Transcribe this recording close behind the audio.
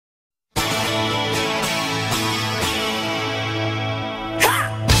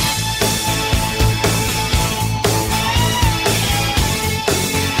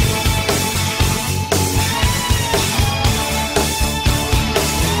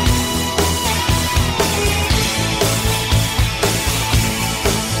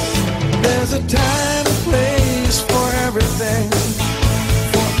There's a time and place for everything,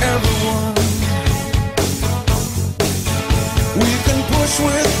 for everyone. We can push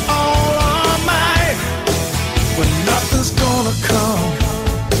with all our might, but nothing's gonna come.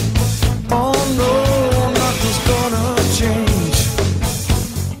 Oh no, nothing's gonna change.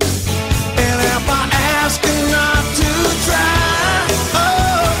 And if I ask you not to try,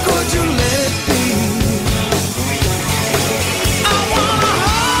 oh, could you let it be? I wanna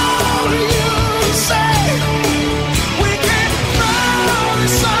hold you and say we can throw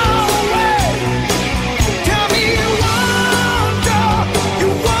this all away. Tell me you won't go, you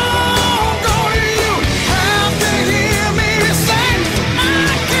won't go. You have to hear me say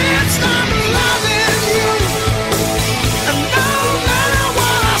I can't stop loving you. And no matter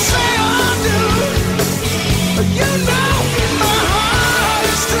what I say or do, you know my heart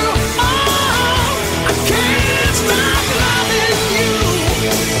is true. Oh, I can't stop loving you.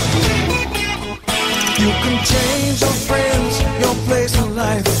 You can change your friends, your place in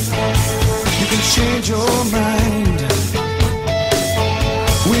life. You can change your mind.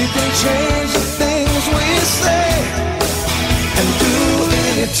 We can change